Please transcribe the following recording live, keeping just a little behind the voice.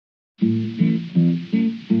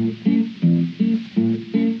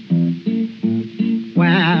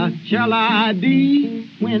shall I be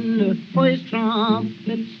when the first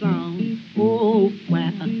trumpet sounds? Oh,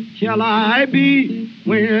 where shall I be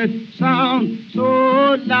when it sounds so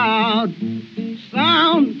loud?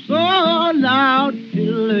 Sounds so loud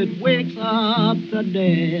till it wakes up the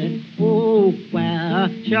dead. Oh, where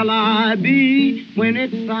shall I be when it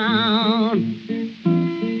sounds?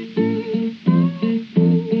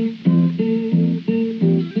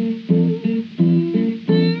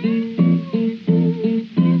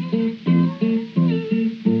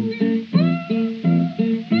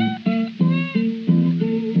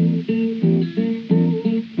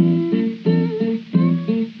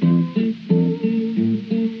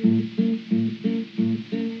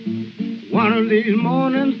 One of these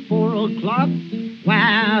mornings, 4 o'clock,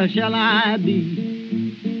 where shall I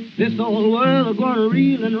be? This old world is gonna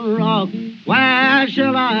reel and rock. Where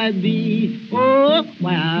shall I be? Oh,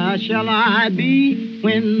 where shall I be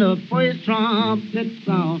when the first trumpet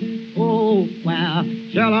sounds? Oh, where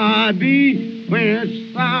shall I be when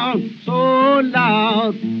it sounds so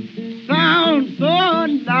loud? Sounds so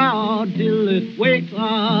loud till it wakes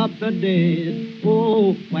up the dead.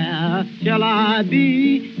 Oh, where shall I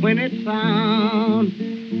be when it sounds?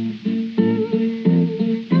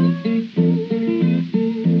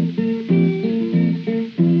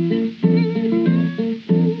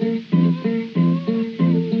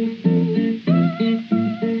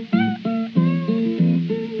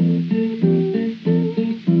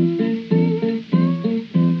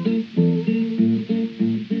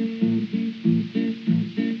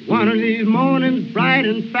 One of these mornings bright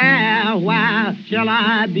and fair, where shall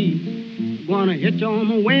I be? Gonna hitch on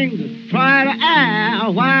my wings and try to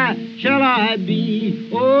air. Where shall I be?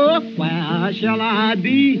 Oh, where shall I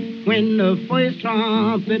be when the first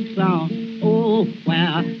trumpet sounds? Oh,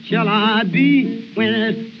 where shall I be when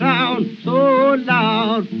it sounds so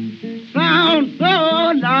loud? Sounds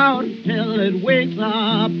so loud till it wakes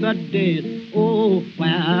up the dead. Oh,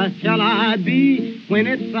 where shall I be when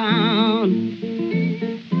it sounds?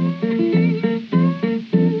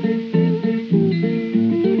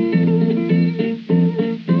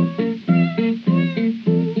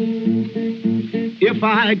 If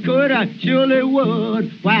I could, I surely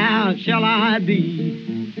would. Where shall I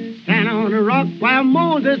be? Stand on the rock where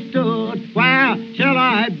Moses stood. Where shall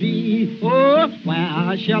I be? Oh,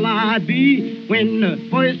 where shall I be when the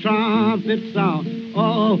first trumpet sounds?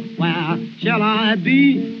 Oh, where shall I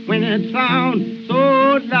be when it sounds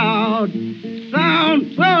so loud?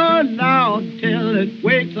 Sounds so loud till it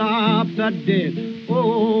wakes up the dead.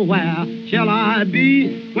 Oh, where shall I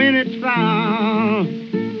be when it sounds?